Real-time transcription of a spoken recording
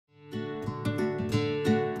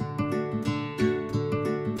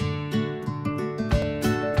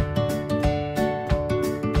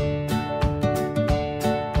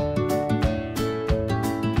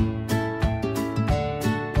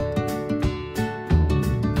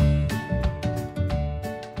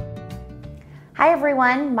Hi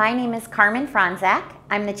everyone, my name is Carmen Franzak.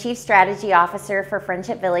 I'm the Chief Strategy Officer for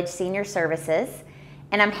Friendship Village Senior Services,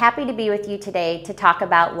 and I'm happy to be with you today to talk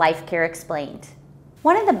about Life Care Explained.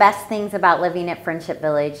 One of the best things about living at Friendship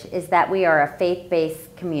Village is that we are a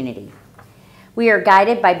faith-based community. We are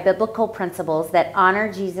guided by biblical principles that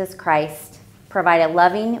honor Jesus Christ, provide a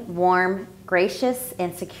loving, warm, gracious,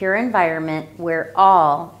 and secure environment where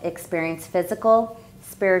all experience physical,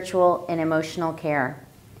 spiritual, and emotional care.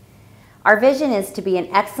 Our vision is to be an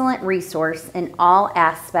excellent resource in all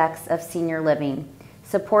aspects of senior living,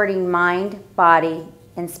 supporting mind, body,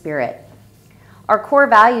 and spirit. Our core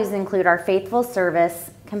values include our faithful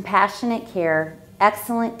service, compassionate care,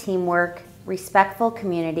 excellent teamwork, respectful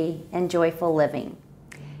community, and joyful living.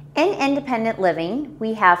 In independent living,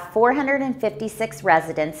 we have 456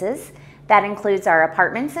 residences. That includes our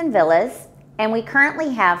apartments and villas, and we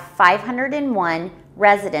currently have 501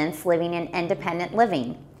 residents living in independent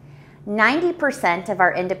living. 90% of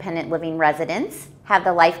our independent living residents have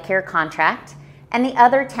the Life Care contract, and the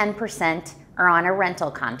other 10% are on a rental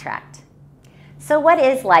contract. So what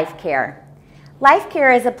is Life Care? Life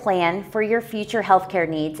Care is a plan for your future healthcare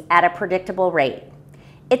needs at a predictable rate.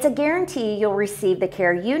 It's a guarantee you'll receive the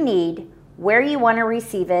care you need, where you want to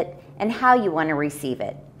receive it, and how you want to receive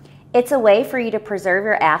it. It's a way for you to preserve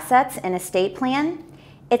your assets and estate plan.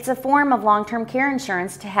 It's a form of long-term care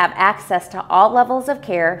insurance to have access to all levels of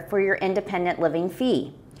care for your independent living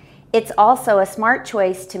fee. It's also a smart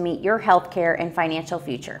choice to meet your healthcare and financial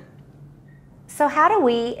future. So how do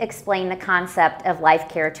we explain the concept of Life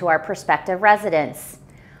Care to our prospective residents?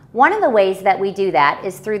 One of the ways that we do that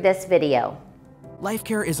is through this video. Life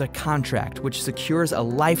Care is a contract which secures a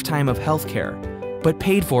lifetime of health care, but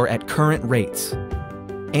paid for at current rates.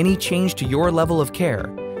 Any change to your level of care,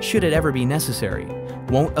 should it ever be necessary,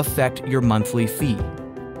 won't affect your monthly fee.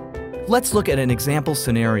 Let's look at an example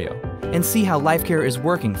scenario and see how Life Care is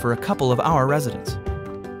working for a couple of our residents.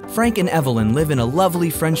 Frank and Evelyn live in a lovely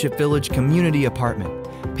Friendship Village community apartment,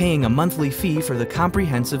 paying a monthly fee for the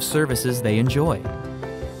comprehensive services they enjoy.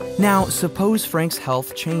 Now, suppose Frank's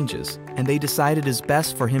health changes and they decide it is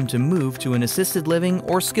best for him to move to an assisted living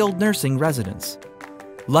or skilled nursing residence.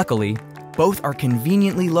 Luckily, both are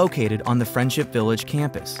conveniently located on the Friendship Village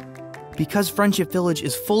campus. Because Friendship Village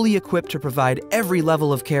is fully equipped to provide every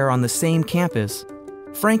level of care on the same campus,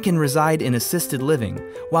 Frank can reside in assisted living,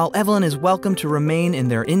 while Evelyn is welcome to remain in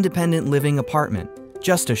their independent living apartment,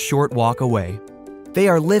 just a short walk away. They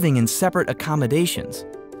are living in separate accommodations,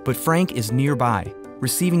 but Frank is nearby,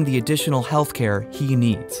 receiving the additional health care he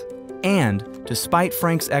needs. And, despite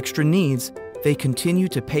Frank's extra needs, they continue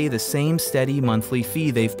to pay the same steady monthly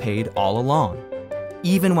fee they've paid all along,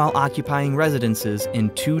 even while occupying residences in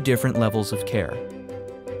two different levels of care.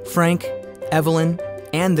 Frank, Evelyn,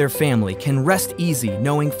 and their family can rest easy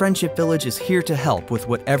knowing Friendship Village is here to help with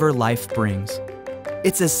whatever life brings.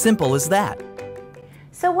 It's as simple as that.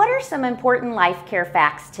 So what are some important Life Care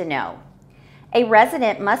facts to know? A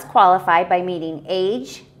resident must qualify by meeting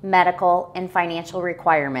age, medical, and financial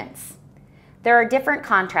requirements. There are different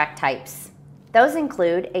contract types. Those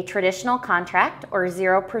include a traditional contract or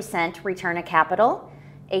 0% return of capital,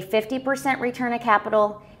 a 50% return of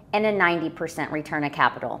capital, and a 90% return of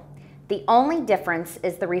capital. The only difference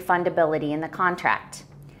is the refundability in the contract.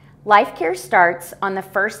 Life Care starts on the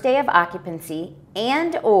first day of occupancy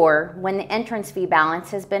and/or when the entrance fee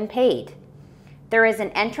balance has been paid. There is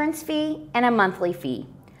an entrance fee and a monthly fee.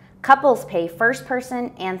 Couples pay first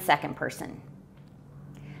person and second person.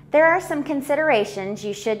 There are some considerations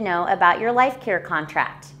you should know about your Life Care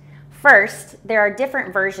contract. First, there are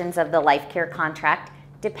different versions of the Life Care contract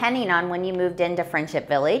depending on when you moved into Friendship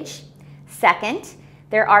Village. Second,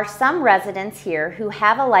 there are some residents here who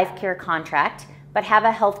have a Life Care contract but have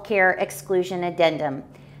a health care exclusion addendum.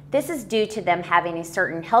 This is due to them having a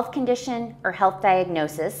certain health condition or health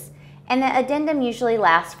diagnosis, and the addendum usually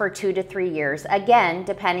lasts for 2 to 3 years, again,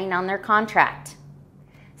 depending on their contract.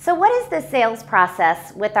 So what is the sales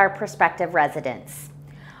process with our prospective residents?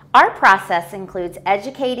 Our process includes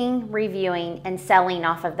educating, reviewing, and selling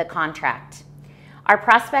off of the contract. Our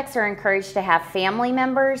prospects are encouraged to have family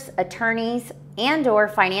members, attorneys, and/or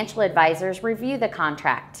financial advisors review the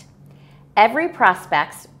contract. Every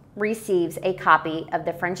prospect receives a copy of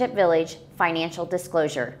the Friendship Village financial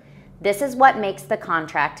disclosure. This is what makes the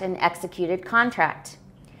contract an executed contract.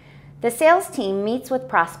 The sales team meets with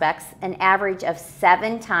prospects an average of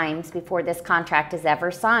 7 times before this contract is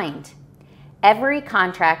ever signed. Every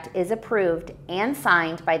contract is approved and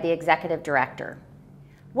signed by the executive director.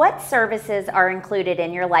 What services are included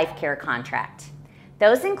in your Life Care contract?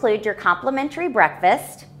 Those include your complimentary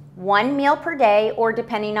breakfast, 1 meal per day, or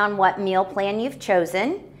depending on what meal plan you've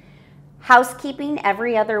chosen, housekeeping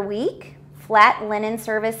every other week, flat linen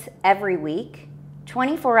service every week,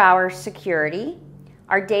 24-hour security,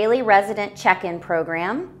 our daily resident check-in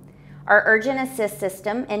program, our urgent assist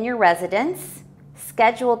system in your residence,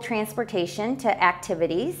 scheduled transportation to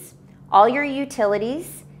activities, all your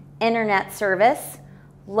utilities, internet service,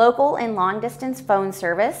 local and long-distance phone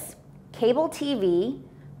service, cable TV,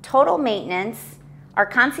 total maintenance, our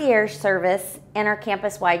concierge service, and our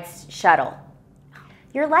campus-wide shuttle.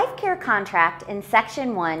 Your Life Care contract in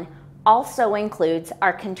Section 1 also includes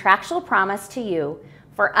our contractual promise to you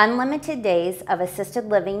for unlimited days of assisted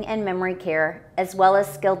living and memory care, as well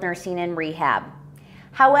as skilled nursing and rehab.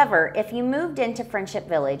 However, if you moved into Friendship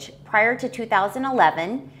Village prior to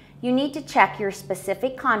 2011, you need to check your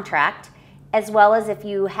specific contract, as well as if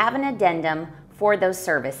you have an addendum for those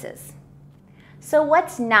services. So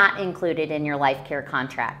what's not included in your Life Care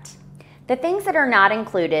contract? The things that are not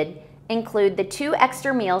included include the 2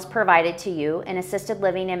 extra meals provided to you in assisted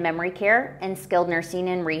living and memory care and skilled nursing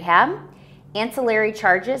and rehab, ancillary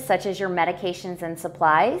charges such as your medications and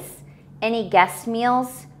supplies, any guest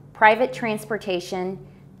meals, private transportation,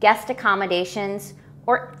 guest accommodations,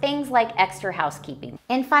 or things like extra housekeeping.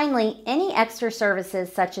 And finally, any extra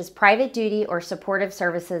services such as private duty or supportive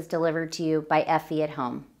services delivered to you by FV at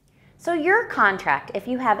Home. So your contract, if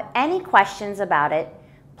you have any questions about it,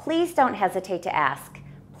 please don't hesitate to ask.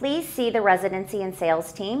 Please see the residency and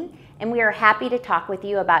sales team, and we are happy to talk with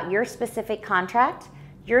you about your specific contract,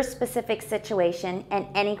 your specific situation, and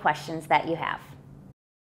any questions that you have.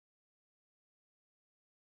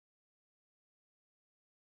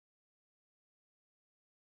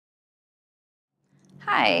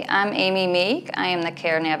 Hi, I'm Amy Meek. I am the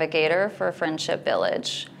Care Navigator for Friendship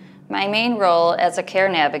Village. My main role as a Care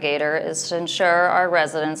Navigator is to ensure our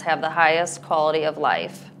residents have the highest quality of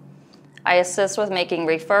life. I assist with making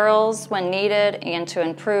referrals when needed and to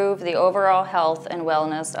improve the overall health and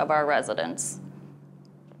wellness of our residents.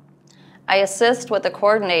 I assist with the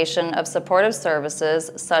coordination of supportive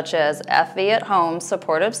services such as FV at Home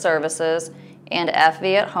Supportive Services and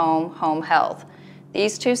FV at Home Home Health.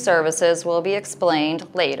 These 2 services will be explained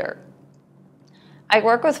later. I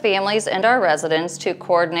work with families and our residents to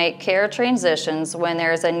coordinate care transitions when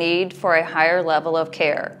there is a need for a higher level of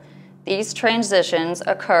care. These transitions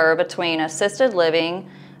occur between assisted living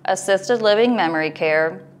memory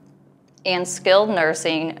care, and skilled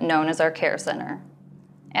nursing known as our care center.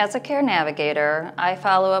 As a Care Navigator, I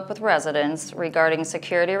follow up with residents regarding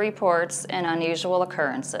security reports and unusual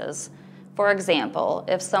occurrences. For example,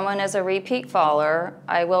 if someone is a repeat faller,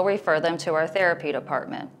 I will refer them to our therapy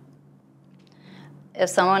department. If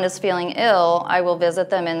someone is feeling ill, I will visit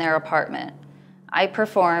them in their apartment. I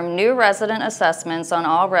perform new resident assessments on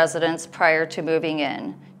all residents prior to moving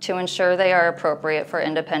in to ensure they are appropriate for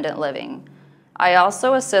independent living. I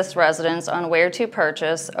also assist residents on where to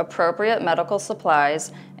purchase appropriate medical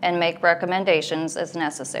supplies and make recommendations as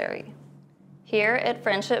necessary. Here at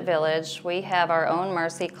Friendship Village, we have our own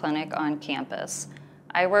Mercy Clinic on campus.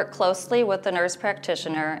 I work closely with the nurse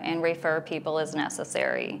practitioner and refer people as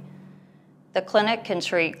necessary. The clinic can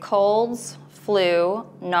treat colds, flu,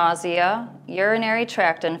 nausea, urinary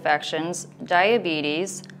tract infections,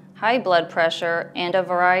 diabetes, high blood pressure, and a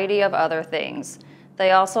variety of other things.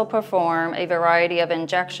 They also perform a variety of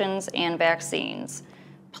injections and vaccines.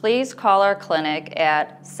 Please call our clinic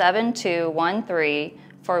at 7213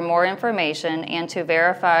 for more information and to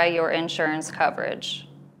verify your insurance coverage.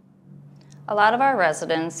 A lot of our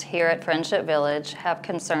residents here at Friendship Village have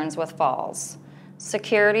concerns with falls.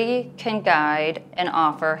 Security can guide and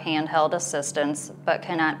offer handheld assistance, but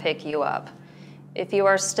cannot pick you up. If you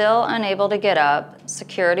are still unable to get up,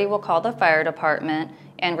 security will call the fire department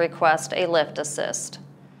and request a lift assist.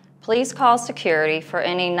 Please call security for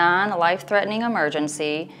any non-life-threatening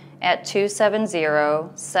emergency at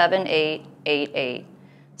 270-7888.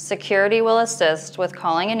 Security will assist with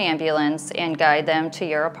calling an ambulance and guide them to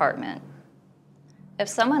your apartment. If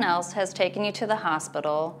someone else has taken you to the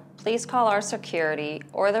hospital, please call our security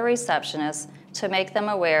or the receptionist to make them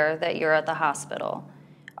aware that you're at the hospital.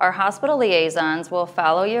 Our hospital liaisons will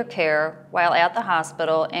follow your care while at the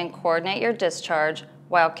hospital and coordinate your discharge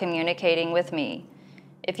while communicating with me.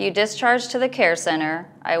 If you discharge to the care center,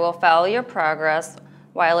 I will follow your progress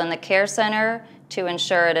while in the care center to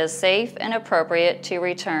ensure it is safe and appropriate to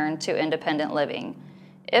return to independent living.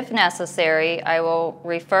 If necessary, I will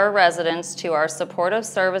refer residents to our supportive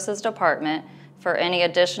services department for any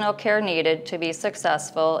additional care needed to be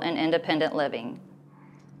successful in independent living.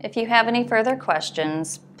 If you have any further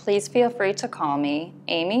questions, please feel free to call me,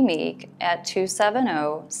 Amy Meek, at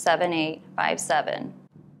 270-7857.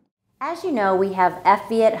 As you know, we have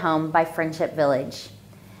FV at Home by Friendship Village.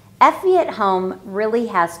 FV at Home really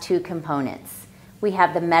has two components. We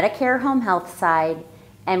have the Medicare home health side,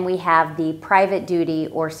 and we have the private duty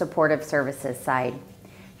or supportive services side.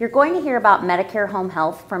 You're going to hear about Medicare home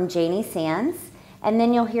health from Janie Sands, and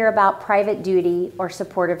then you'll hear about private duty or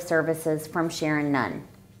supportive services from Sharon Nunn.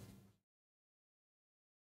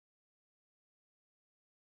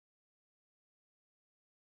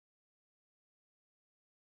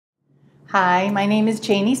 Hi, my name is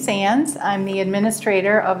Janie Sands. I'm the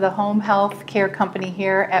administrator of the home health care company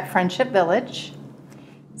here at Friendship Village.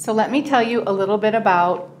 So let me tell you a little bit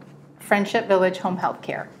about Friendship Village Home Health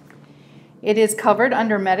Care. It is covered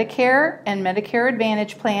under Medicare and Medicare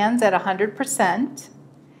Advantage plans at 100%.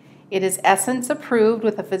 It is Essence approved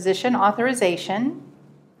with a physician authorization.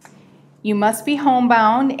 You must be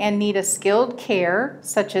homebound and need a skilled care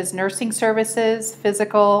such as nursing services,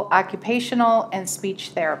 physical, occupational, and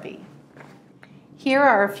speech therapy. Here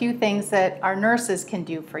are a few things that our nurses can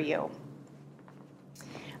do for you.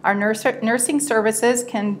 Our nursing services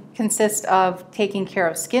can consist of taking care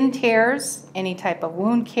of skin tears, any type of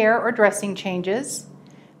wound care or dressing changes,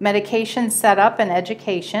 medication setup and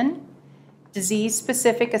education,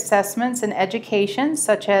 disease-specific assessments and education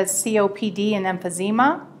such as COPD and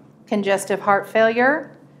emphysema, congestive heart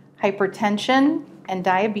failure, hypertension, and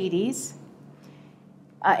diabetes.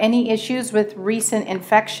 Any issues with recent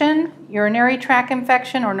infection, urinary tract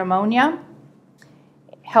infection or pneumonia,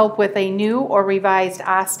 help with a new or revised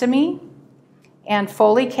ostomy, and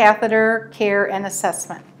Foley catheter care and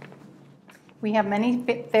assessment. We have many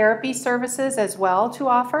therapy services as well to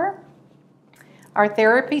offer. Our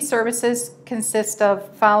therapy services consist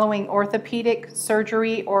of following orthopedic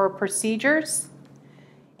surgery or procedures,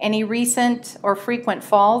 any recent or frequent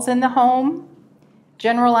falls in the home,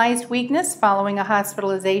 generalized weakness following a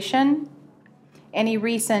hospitalization, any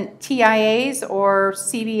recent TIAs or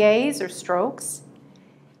CVAs or strokes,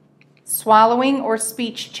 swallowing or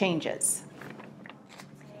speech changes.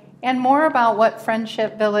 And more about what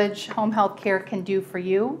Friendship Village Home Health Care can do for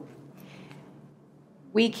you.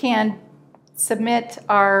 We can submit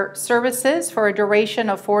our services for a duration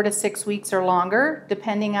of 4 to 6 weeks or longer,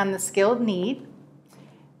 depending on the skilled need.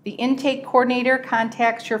 The intake coordinator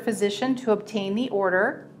contacts your physician to obtain the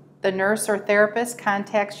order. The nurse or therapist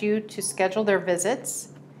contacts you to schedule their visits.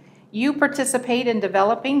 You participate in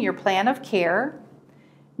developing your plan of care.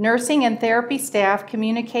 Nursing and therapy staff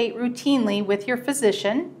communicate routinely with your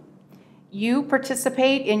physician. You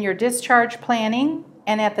participate in your discharge planning,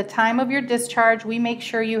 and at the time of your discharge, we make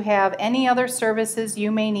sure you have any other services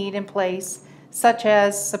you may need in place, such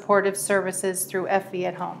as supportive services through FV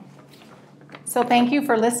at Home. So thank you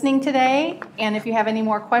for listening today, and if you have any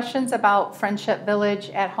more questions about Friendship Village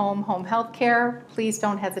at Home Home Health Care, please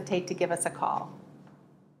don't hesitate to give us a call.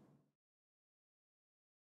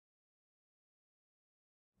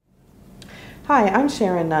 Hi, I'm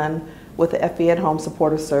Sharon Nunn with the FV at Home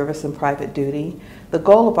Supportive Service and Private Duty. The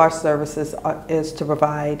goal of our services is to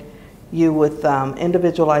provide you with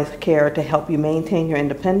individualized care to help you maintain your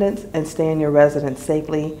independence and stay in your residence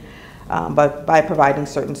safely by providing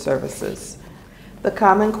certain services. The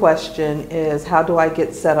common question is, how do I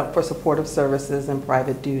get set up for supportive services and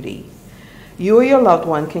private duty? You or your loved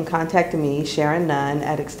one can contact me, Sharon Nunn,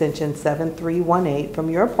 at extension 7318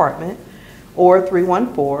 from your apartment, or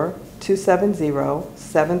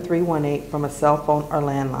 314-270-7318 from a cell phone or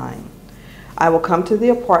landline. I will come to the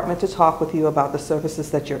apartment to talk with you about the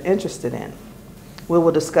services that you're interested in. We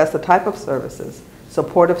will discuss the type of services,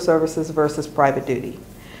 supportive services versus private duty,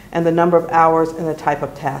 and the number of hours and the type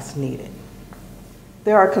of tasks needed.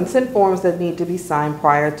 There are consent forms that need to be signed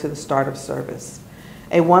prior to the start of service.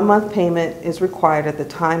 A 1-month payment is required at the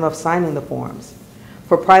time of signing the forms.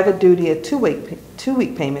 For private duty, a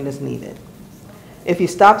two-week payment is needed. If you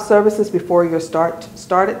stop services before your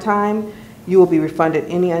started time, you will be refunded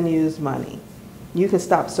any unused money. You can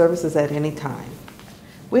stop services at any time.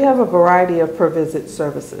 We have a variety of per-visit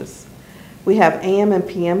services. We have AM and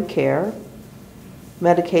PM care,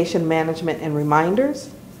 medication management and reminders,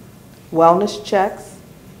 wellness checks,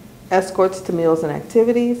 escorts to meals and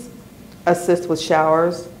activities, assist with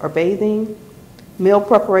showers or bathing, meal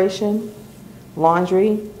preparation,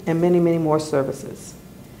 laundry, and many, many more services.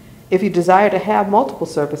 If you desire to have multiple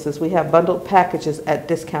services, we have bundled packages at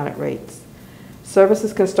discounted rates.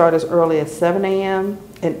 Services can start as early as 7 a.m.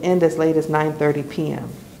 and end as late as 9:30 p.m.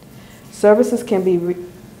 Services can be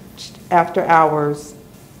reached after hours,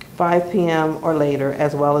 5 p.m. or later,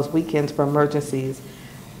 as well as weekends for emergencies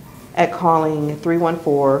at calling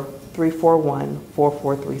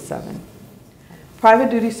 314-341-4437. Private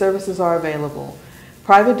duty services are available.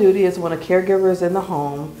 Private duty is when a caregiver is in the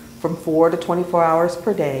home from 4 to 24 hours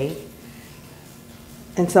per day.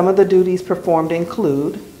 And some of the duties performed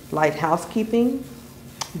include light housekeeping,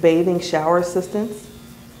 bathing, shower assistance,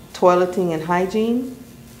 toileting and hygiene,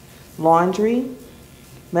 laundry,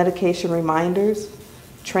 medication reminders,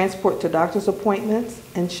 transport to doctor's appointments,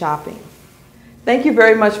 and shopping. Thank you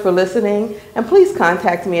very much for listening, and please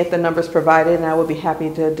contact me at the numbers provided, and I will be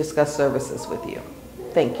happy to discuss services with you.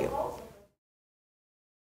 Thank you.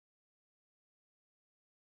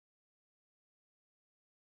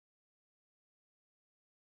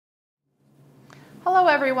 Hello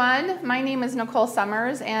everyone, my name is Nicole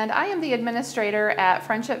Summers and I am the administrator at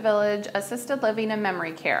Friendship Village Assisted Living and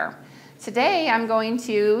Memory Care. Today I'm going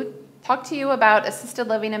to talk to you about assisted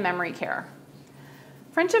living and memory care.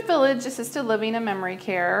 Friendship Village Assisted Living and Memory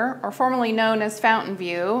Care, or formerly known as Fountain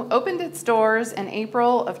View, opened its doors in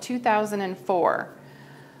April of 2004.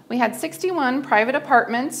 We had 61 private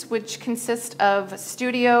apartments which consist of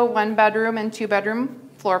studio, 1-bedroom and 2-bedroom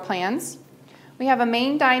floor plans. We have a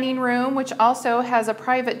main dining room, which also has a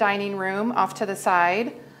private dining room off to the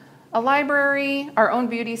side, a library, our own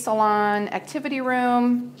beauty salon, activity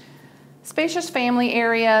room, spacious family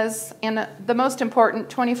areas, and the most important,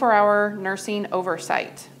 24-hour nursing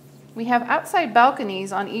oversight. We have outside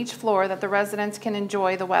balconies on each floor that the residents can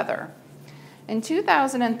enjoy the weather. In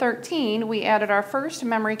 2013, we added our first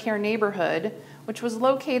memory care neighborhood, which was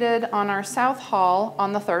located on our south hall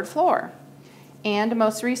on the 3rd floor. And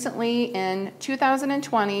most recently, in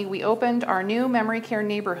 2020, we opened our new memory care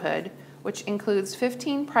neighborhood, which includes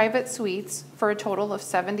 15 private suites for a total of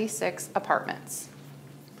 76 apartments.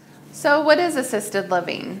 So what is assisted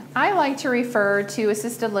living? I like to refer to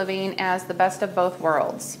assisted living as the best of both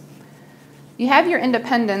worlds. You have your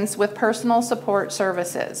independence with personal support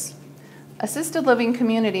services. Assisted living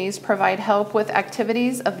communities provide help with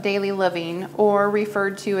activities of daily living, or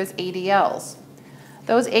referred to as ADLs.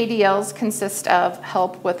 Those ADLs consist of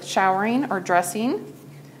help with showering or dressing,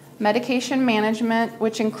 medication management,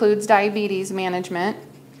 which includes diabetes management,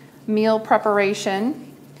 meal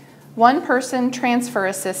preparation, one-person transfer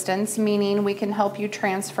assistance, meaning we can help you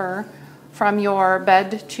transfer from your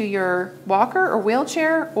bed to your walker or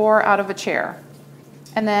wheelchair or out of a chair.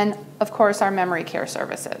 And then, of course, our memory care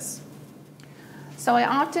services. So I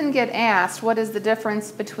often get asked, what is the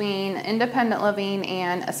difference between independent living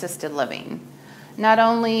and assisted living? Not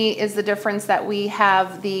only is the difference that we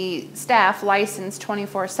have the staff licensed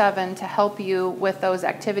 24/7 to help you with those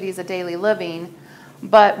activities of daily living,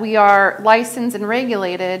 but we are licensed and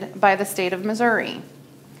regulated by the state of Missouri.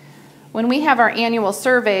 When we have our annual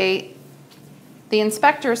survey, the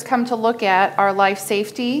inspectors come to look at our life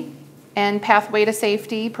safety and pathway to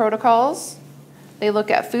safety protocols. They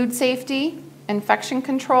look at food safety, infection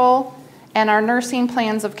control, and our nursing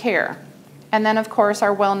plans of care. And then, of course,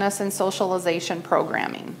 our wellness and socialization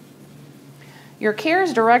programming. Your care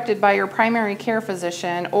is directed by your primary care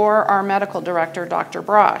physician or our medical director, Dr.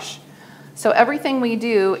 Brosh. So everything we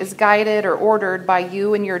do is guided or ordered by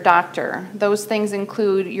you and your doctor. Those things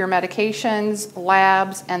include your medications,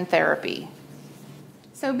 labs, and therapy.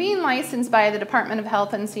 So being licensed by the Department of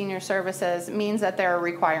Health and Senior Services means that there are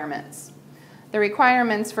requirements. The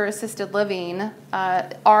requirements for assisted living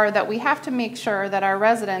are that we have to make sure that our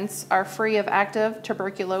residents are free of active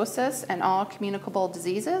tuberculosis and all communicable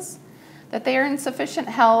diseases, that they are in sufficient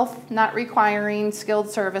health, not requiring skilled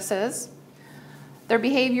services, their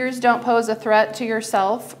behaviors don't pose a threat to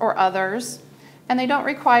yourself or others, and they don't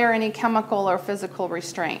require any chemical or physical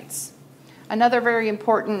restraints. Another very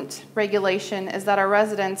important regulation is that our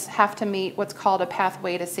residents have to meet what's called a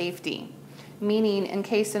pathway to safety, meaning in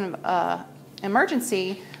case of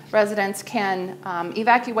emergency, residents can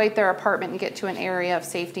evacuate their apartment and get to an area of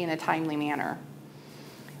safety in a timely manner.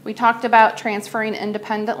 We talked about transferring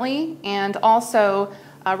independently, and also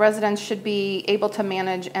residents should be able to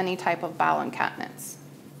manage any type of bowel incontinence.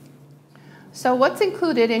 So what's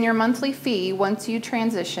included in your monthly fee once you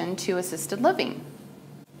transition to assisted living?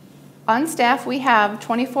 On staff, we have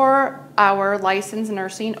 24-hour licensed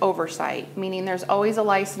nursing oversight, meaning there's always a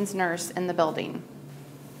licensed nurse in the building.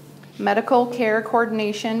 Medical care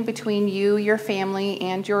coordination between you, your family,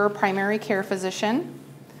 and your primary care physician.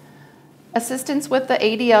 Assistance with the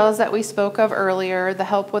ADLs that we spoke of earlier, the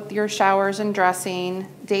help with your showers and dressing,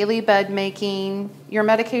 daily bed making, your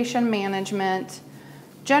medication management,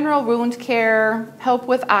 general wound care, help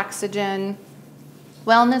with oxygen,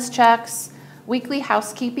 wellness checks, weekly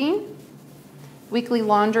housekeeping, weekly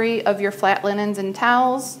laundry of your flat linens and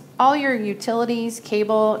towels, all your utilities,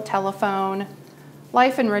 cable, telephone,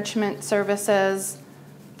 life enrichment services,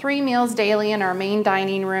 3 meals daily in our main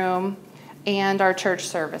dining room, and our church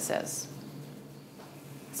services.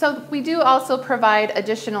 So we do also provide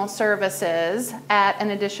additional services at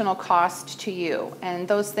an additional cost to you, and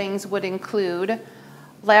those things would include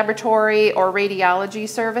laboratory or radiology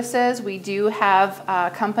services. We do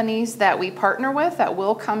have companies that we partner with that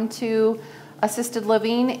will come to assisted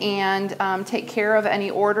living and take care of any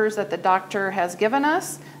orders that the doctor has given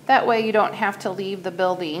us. That way you don't have to leave the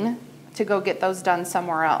building to go get those done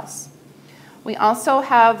somewhere else. We also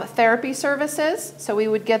have therapy services, so we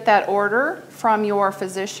would get that order from your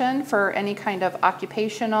physician for any kind of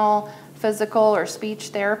occupational, physical, or speech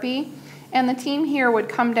therapy. And the team here would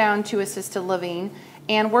come down to assisted living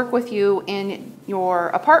and work with you in your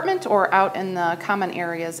apartment or out in the common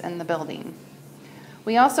areas in the building.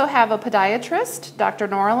 We also have a podiatrist, Dr.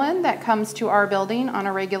 Norlin, that comes to our building on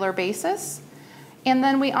a regular basis. And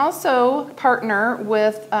then we also partner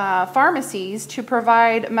with pharmacies to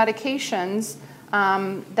provide medications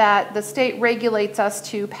that the state regulates us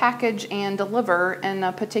to package and deliver in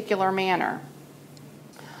a particular manner.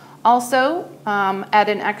 Also, at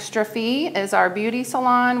an extra fee is our beauty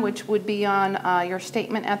salon, which would be on your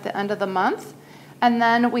statement at the end of the month. And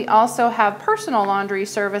then we also have personal laundry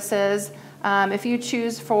services. If you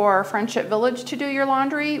choose for Friendship Village to do your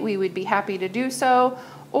laundry, we would be happy to do so.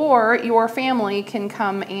 Or your family can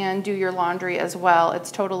come and do your laundry as well.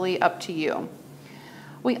 It's totally up to you.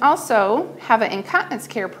 We also have an incontinence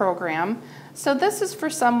care program. So this is for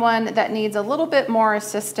someone that needs a little bit more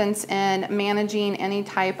assistance in managing any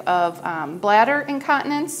type of bladder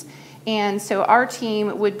incontinence. And so our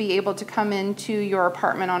team would be able to come into your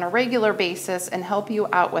apartment on a regular basis and help you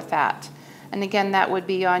out with that. And again, that would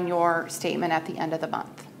be on your statement at the end of the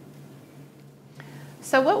month.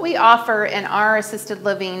 So what we offer in our assisted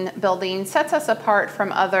living building sets us apart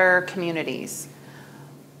from other communities.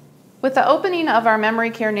 With the opening of our memory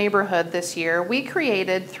care neighborhood this year, we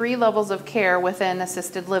created 3 levels of care within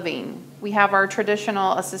assisted living. We have our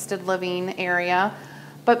traditional assisted living area,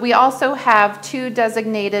 but we also have 2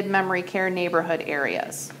 designated memory care neighborhood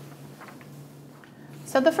areas.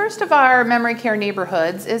 So the first of our memory care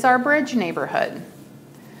neighborhoods is our Bridge neighborhood.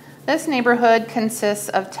 This neighborhood consists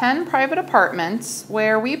of 10 private apartments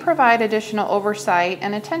where we provide additional oversight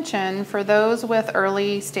and attention for those with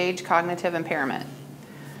early stage cognitive impairment.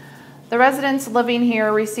 The residents living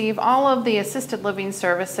here receive all of the assisted living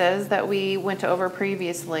services that we went over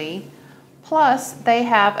previously, plus they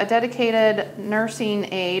have a dedicated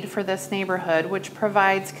nursing aide for this neighborhood which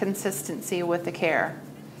provides consistency with the care.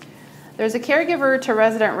 There's a caregiver to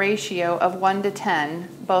resident ratio of 1 to 10,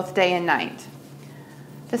 both day and night.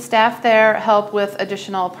 The staff there help with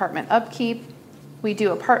additional apartment upkeep. We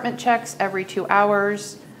do apartment checks every 2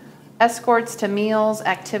 hours, escorts to meals,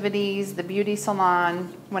 activities, the beauty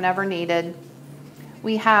salon whenever needed.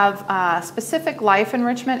 We have specific life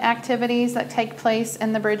enrichment activities that take place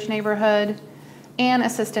in the Bridge neighborhood and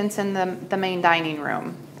assistance in the main dining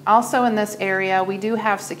room. Also in this area, we do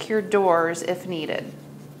have secured doors if needed.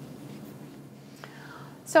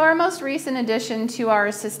 So our most recent addition to our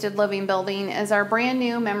assisted living building is our brand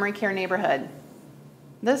new memory care neighborhood.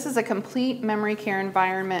 This is a complete memory care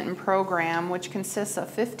environment and program which consists of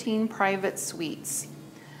 15 private suites.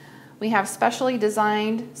 We have specially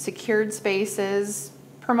designed, secured spaces,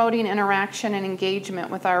 promoting interaction and engagement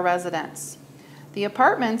with our residents. The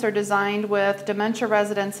apartments are designed with dementia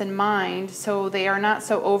residents in mind, so they are not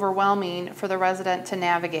so overwhelming for the resident to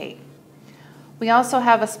navigate. We also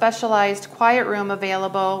have a specialized quiet room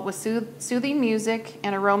available with soothing music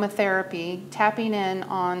and aromatherapy, tapping in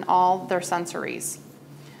on all their sensories.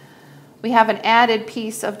 We have an added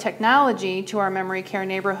piece of technology to our memory care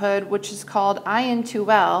neighborhood, which is called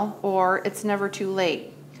IN2L, or It's Never Too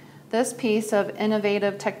Late. This piece of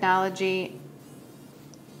innovative technology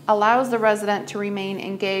allows the resident to remain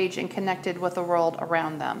engaged and connected with the world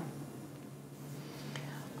around them.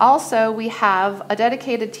 Also, we have a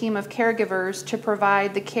dedicated team of caregivers to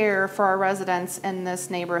provide the care for our residents in this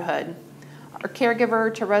neighborhood. Our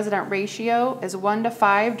caregiver to resident ratio is 1 to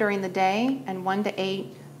 5 during the day and 1 to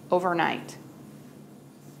 8 overnight.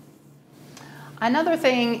 Another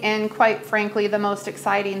thing, and quite frankly the most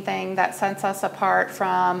exciting thing that sets us apart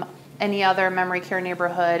from any other memory care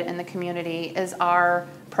neighborhood in the community, is our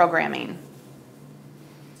programming.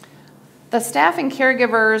 The staff and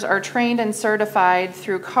caregivers are trained and certified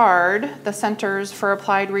through CARD, the Centers for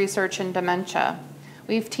Applied Research in Dementia.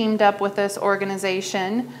 We've teamed up with this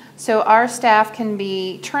organization so our staff can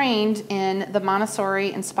be trained in the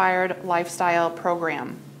Montessori-inspired lifestyle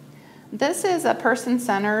program. This is a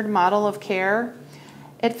person-centered model of care.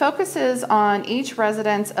 It focuses on each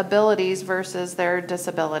resident's abilities versus their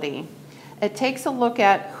disability. It takes a look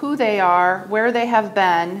at who they are, where they have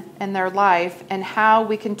been in their life, and how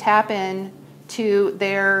we can tap in to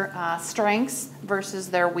their strengths versus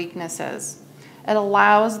their weaknesses. It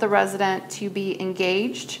allows the resident to be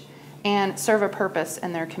engaged and serve a purpose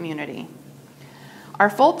in their community. Our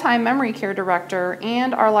full-time memory care director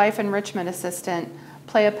and our life enrichment assistant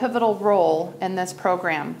play a pivotal role in this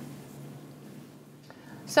program.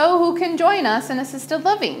 So who can join us in assisted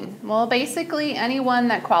living? Well, basically anyone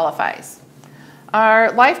that qualifies.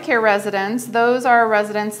 Our life care residents, those are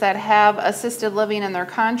residents that have assisted living in their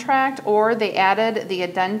contract or they added the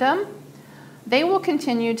addendum. They will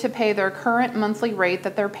continue to pay their current monthly rate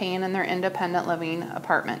that they're paying in their independent living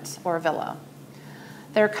apartment or villa.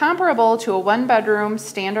 They're comparable to a one-bedroom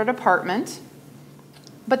standard apartment,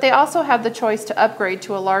 but they also have the choice to upgrade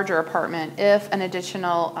to a larger apartment if an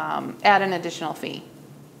additional, add an additional fee.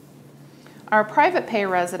 Our private pay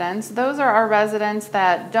residents, those are our residents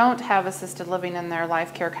that don't have assisted living in their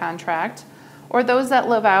life care contract or those that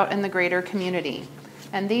live out in the greater community.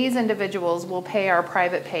 And these individuals will pay our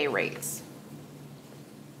private pay rates.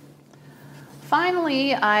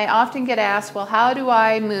 Finally, I often get asked, well, how do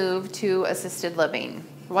I move to assisted living?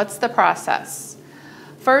 What's the process?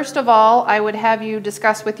 First of all, I would have you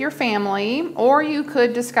discuss with your family, or you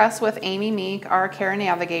could discuss with Amy Meek, our care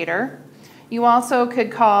navigator. You also could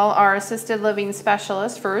call our assisted living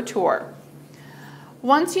specialist for a tour.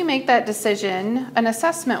 Once you make that decision, an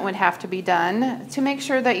assessment would have to be done to make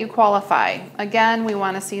sure that you qualify. Again, we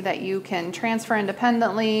want to see that you can transfer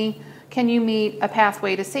independently. Can you meet a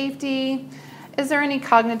pathway to safety? Is there any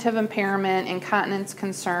cognitive impairment, incontinence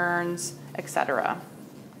concerns, etc.?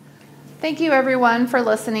 Thank you everyone for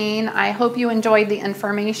listening. I hope you enjoyed the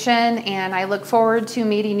information and I look forward to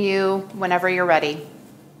meeting you whenever you're ready.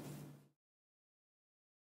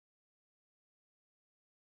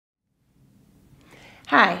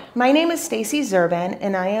 Hi, my name is Stacy Zurban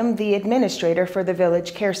and I am the administrator for the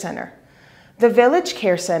Village Care Center. The Village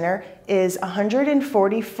Care Center is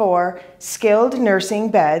 144 skilled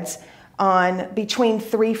nursing beds on between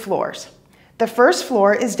 3 floors. The first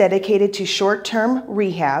floor is dedicated to short-term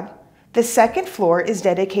rehab, the second floor is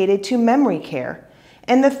dedicated to memory care,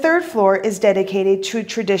 and the third floor is dedicated to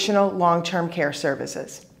traditional long-term care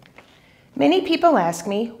services. Many people ask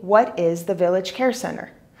me, what is the Village Care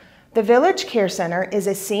Center? The Village Care Center is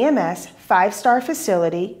a CMS 5-star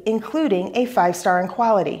facility, including a 5-star in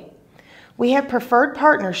quality. We have preferred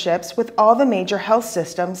partnerships with all the major health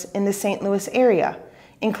systems in the St. Louis area,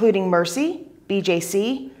 including Mercy,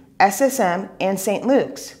 BJC, SSM, and St.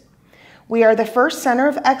 Luke's. We are the first Center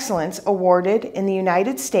of Excellence awarded in the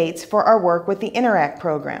United States for our work with the Interact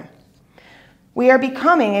program. We are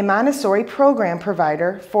becoming a Montessori program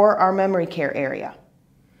provider for our memory care area.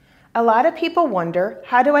 A lot of people wonder,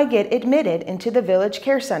 how do I get admitted into the Village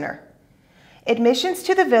Care Center? Admissions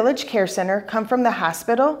to the Village Care Center come from the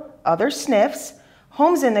hospital, other SNFs,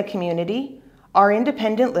 homes in the community, our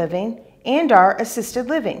independent living, and our assisted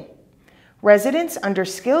living. Residents under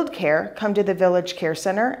skilled care come to the Village Care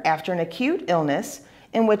Center after an acute illness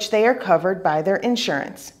in which they are covered by their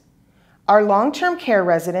insurance. Our long-term care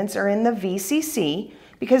residents are in the VCC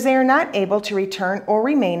because they are not able to return or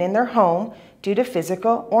remain in their home due to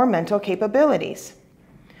physical or mental capabilities.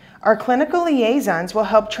 Our clinical liaisons will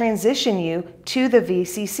help transition you to the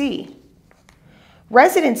VCC.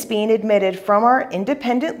 Residents being admitted from our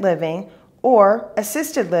independent living or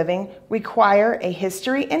assisted living require a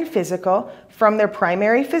history and physical from their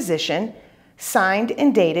primary physician, signed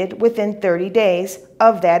and dated within 30 days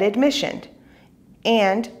of that admission,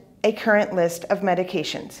 and a current list of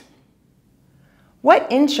medications.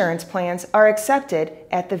 What insurance plans are accepted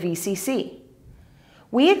at the VCC?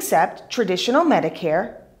 We accept traditional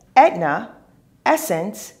Medicare, Aetna,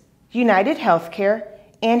 Essence, United Healthcare,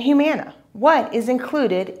 and Humana. What is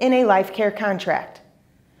included in a life care contract?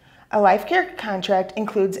 A life care contract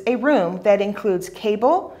includes a room that includes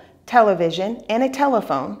cable, television, and a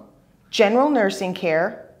telephone, general nursing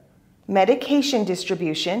care, medication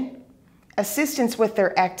distribution, assistance with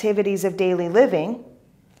their activities of daily living,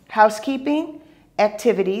 housekeeping,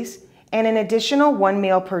 activities, and an additional 1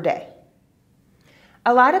 meal per day.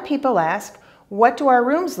 A lot of people ask, what do our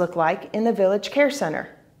rooms look like in the Village Care Center?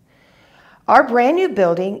 Our brand new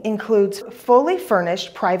building includes fully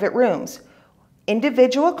furnished private rooms,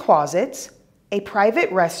 individual closets, a private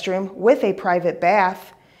restroom with a private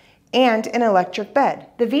bath, and an electric bed.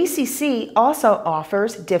 The VCC also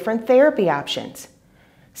offers different therapy options.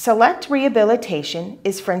 Select Rehabilitation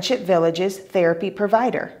is Friendship Village's therapy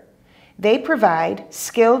provider. They provide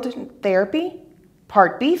skilled therapy,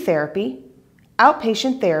 Part B therapy,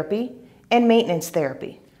 outpatient therapy, and maintenance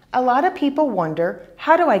therapy. A lot of people wonder,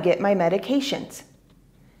 how do I get my medications?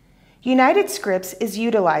 United Scripps is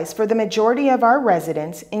utilized for the majority of our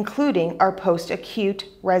residents, including our post-acute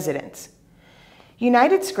residents.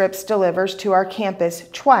 United Scripps delivers to our campus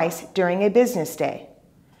twice during a business day.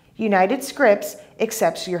 United Scripps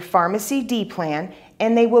accepts your Pharmacy D plan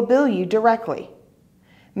and they will bill you directly.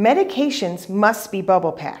 Medications must be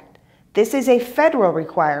bubble packed. This is a federal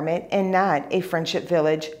requirement and not a Friendship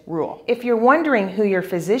Village rule. If you're wondering who your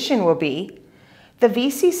physician will be, the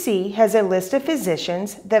VCC has a list of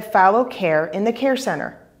physicians that follow care in the Care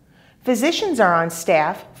Center. Physicians are on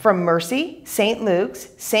staff from Mercy, St. Luke's,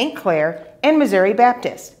 St. Clair, and Missouri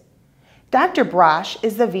Baptist. Dr. Brosh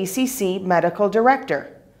is the VCC Medical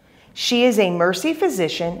Director. She is a Mercy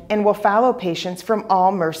physician and will follow patients from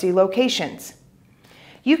all Mercy locations.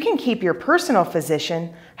 You can keep your personal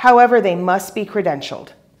physician, however, they must be credentialed.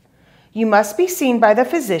 You must be seen by the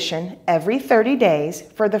physician every 30 days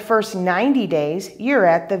for the first 90 days you're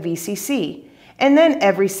at the VCC, and then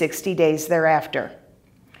every 60 days thereafter.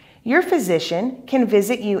 Your physician can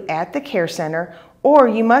visit you at the Care Center, or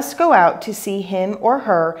you must go out to see him or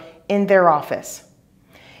her in their office.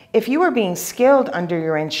 If you are being skilled under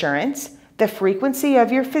your insurance, the frequency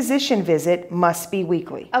of your physician visit must be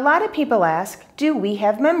weekly. A lot of people ask, do we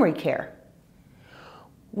have memory care?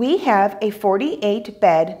 We have a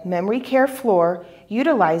 48-bed memory care floor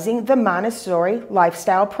utilizing the Montessori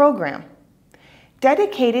Lifestyle Program,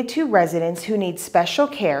 dedicated to residents who need special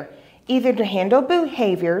care, either to handle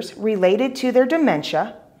behaviors related to their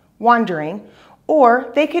dementia, wandering,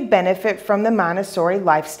 or they could benefit from the Montessori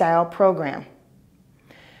Lifestyle Program.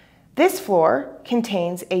 This floor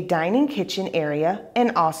contains a dining kitchen area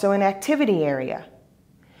and also an activity area.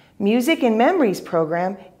 Music and Memories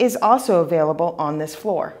program is also available on this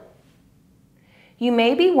floor. You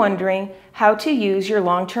may be wondering how to use your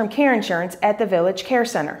long-term care insurance at the Village Care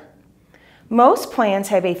Center. Most plans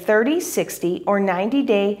have a 30, 60, or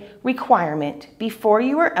 90-day requirement before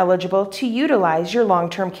you are eligible to utilize your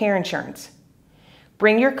long-term care insurance.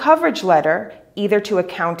 Bring your coverage letter either to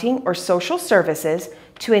accounting or social services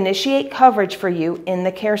to initiate coverage for you in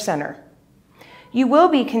the Care Center. You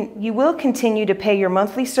will continue to pay your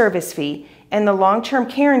monthly service fee, and the long-term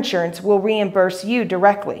care insurance will reimburse you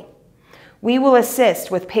directly. We will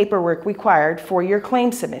assist with paperwork required for your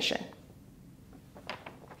claim submission.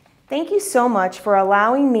 Thank you so much for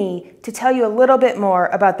allowing me to tell you a little bit more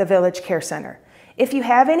about the Village Care Center. If you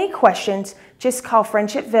have any questions, just call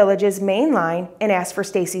Friendship Village's main line and ask for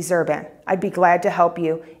Stacy Zurban. I'd be glad to help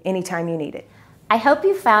you anytime you need it. I hope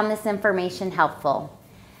you found this information helpful.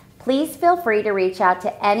 Please feel free to reach out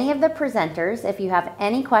to any of the presenters if you have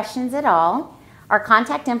any questions at all. Our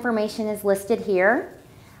contact information is listed here.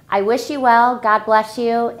 I wish you well, God bless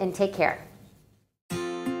you, and take care.